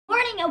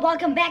and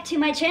welcome back to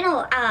my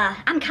channel.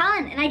 I'm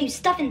Collin and I do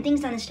stuff and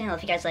things on this channel.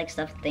 If you guys like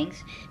stuff and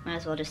things, might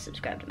as well just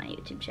subscribe to my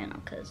YouTube channel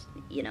because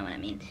you know what I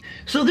mean.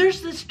 So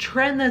there's this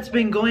trend that's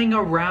been going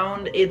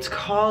around. It's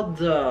called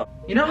the,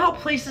 you know how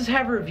places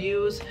have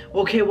reviews?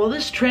 Okay, well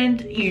this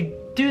trend, you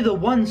do the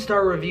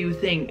 1-star review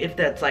thing if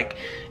that's like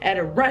at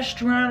a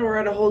restaurant or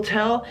at a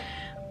hotel.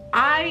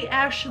 I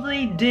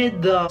actually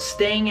did the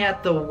staying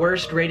at the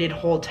worst rated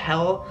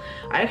hotel.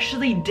 I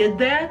actually did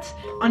that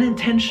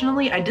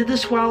unintentionally. I did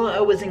this while I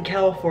was in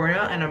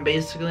California, and I'm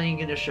basically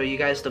gonna show you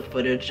guys the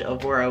footage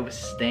of where I was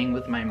staying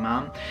with my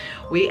mom.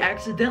 We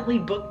accidentally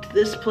booked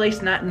this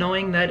place not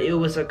knowing that it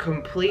was a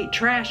complete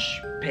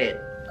trash pit,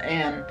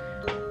 and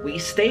we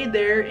stayed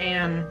there,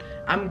 and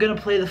I'm gonna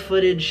play the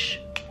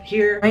footage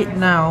here. Right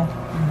now,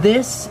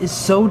 this is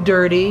so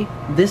dirty.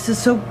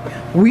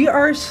 We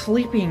are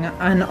sleeping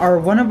on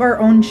one of our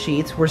own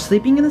sheets. We're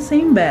sleeping in the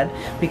same bed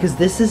because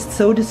this is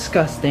so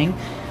disgusting.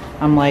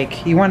 I'm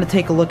like, you want to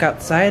take a look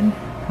outside?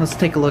 Let's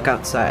take a look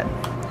outside.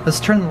 Let's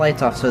turn the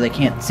lights off so they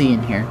can't see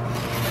in here.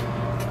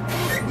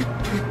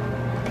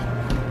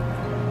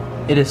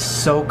 It is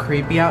so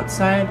creepy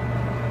outside.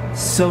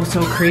 So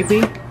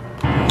creepy.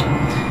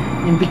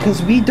 And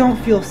because we don't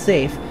feel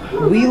safe,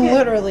 we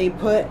literally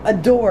put a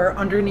door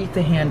underneath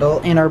the handle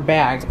in our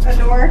bag. A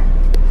door?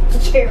 A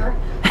chair?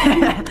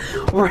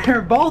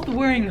 We're both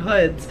wearing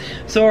hoods,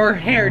 so our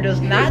hair does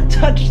not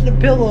touch the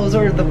pillows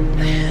or the...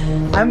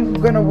 I'm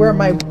gonna wear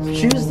my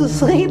shoes to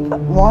sleep,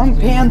 long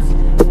pants,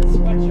 and a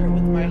sweatshirt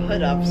with my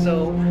hood up,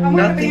 so I'm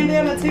wearing a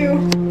bandana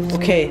too.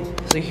 Okay,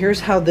 so here's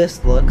how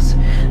this looks.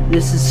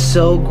 This is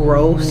so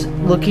gross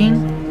looking.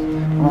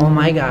 Oh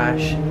my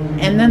gosh.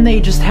 And then they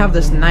just have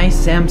this nice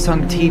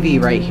Samsung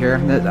TV right here.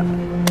 That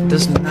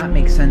does not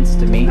make sense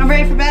to me. I'm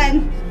ready for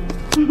bed.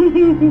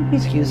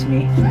 Excuse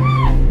me.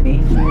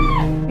 Me.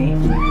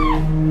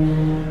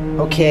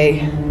 Okay,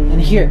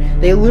 and here,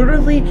 they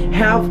literally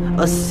have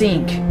a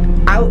sink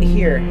out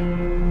here.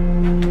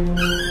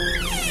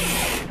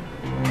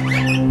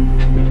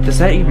 Does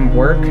that even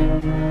work?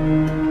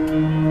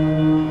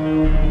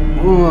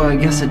 Oh, I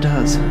guess it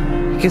does.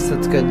 I guess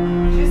that's good.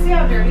 Did you see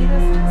how dirty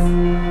this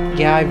is?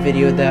 Yeah, I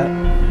videoed that.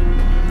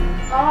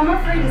 Oh, I'm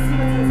afraid to see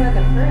what's inside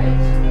the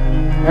fridge.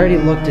 I already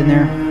looked in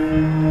there.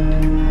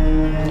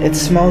 It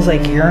smells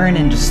like urine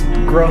and just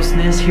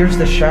grossness. Here's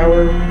the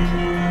shower.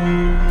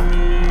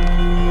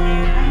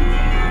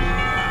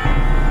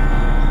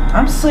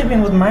 I'm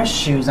sleeping with my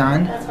shoes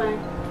on. That's fine.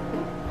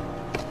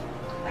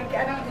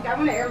 I don't think I'm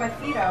gonna air my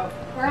feet out.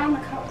 We're on the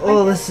couch.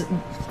 Oh, this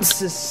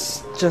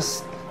is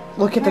just,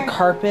 look at the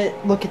carpet.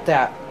 Look at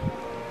that.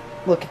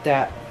 Look at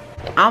that.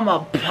 I'm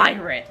a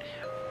pirate.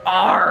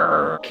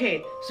 Arr.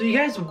 Okay, so you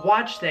guys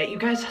watched that. You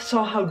guys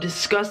saw how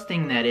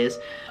disgusting that is.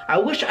 I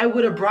wish I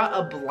would have brought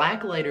a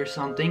black light or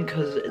something,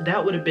 because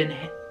that would have been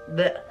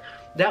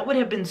that would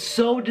have been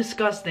so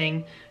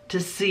disgusting to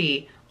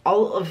see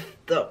all of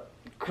the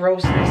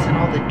grossness and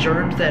all the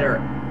germs that are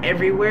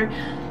everywhere.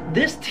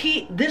 This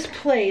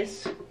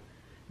place,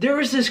 there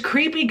was this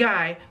creepy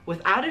guy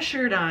without a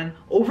shirt on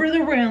over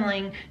the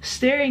railing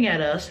staring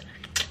at us,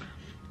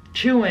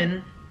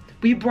 chewing.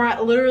 We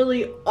brought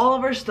literally all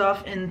of our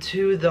stuff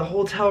into the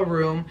hotel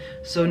room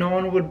so no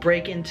one would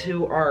break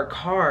into our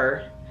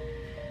car.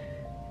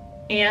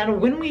 And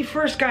when we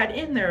first got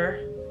in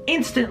there,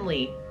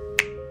 instantly,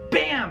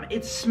 bam,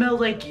 it smelled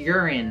like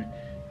urine.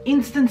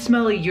 Instant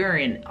smell of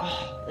urine.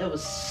 Oh, that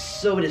was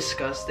so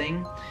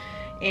disgusting.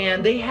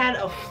 And they had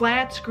a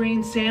flat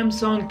screen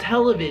Samsung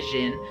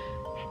television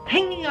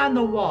hanging on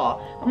the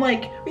wall. I'm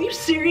like, are you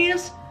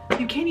serious?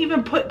 You can't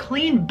even put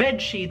clean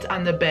bed sheets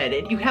on the bed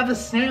and you have a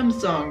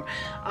Samsung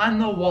on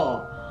the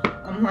wall.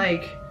 I'm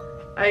like,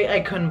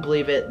 I couldn't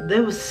believe it.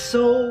 That was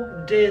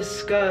so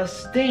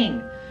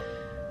disgusting.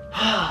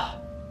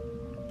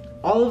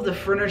 All of the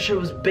furniture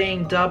was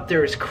banged up.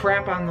 There was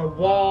crap on the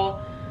wall.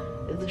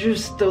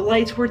 Just the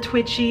lights were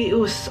twitchy. It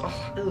was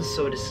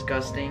so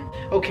disgusting.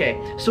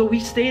 Okay, so we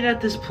stayed at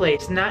this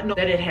place not knowing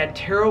that it had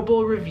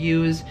terrible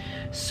reviews.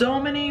 So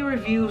many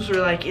reviews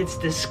were like, it's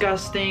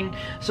disgusting.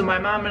 So my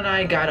mom and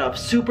I got up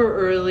super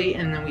early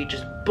and then we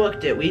just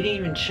booked it. We didn't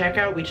even check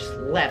out, we just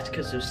left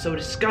because it was so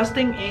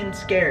disgusting and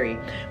scary.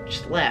 We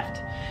just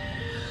left.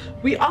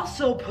 We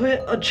also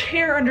put a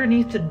chair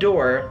underneath the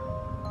door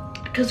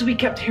because we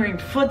kept hearing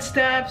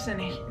footsteps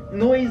and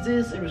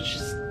noises. It was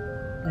just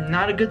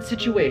not a good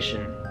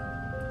situation.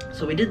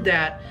 So we did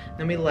that,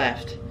 then we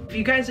left. If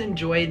you guys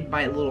enjoyed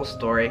my little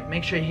story,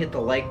 make sure you hit the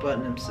like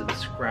button and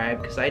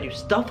subscribe because I do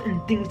stuff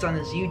and things on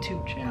this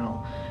YouTube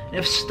channel. And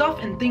if stuff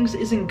and things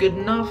isn't good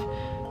enough,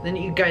 then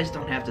you guys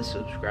don't have to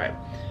subscribe.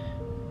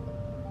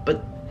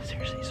 But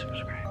seriously,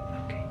 subscribe.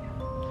 Okay.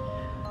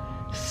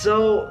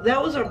 So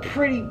that was a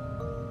pretty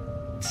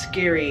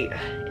scary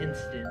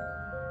incident.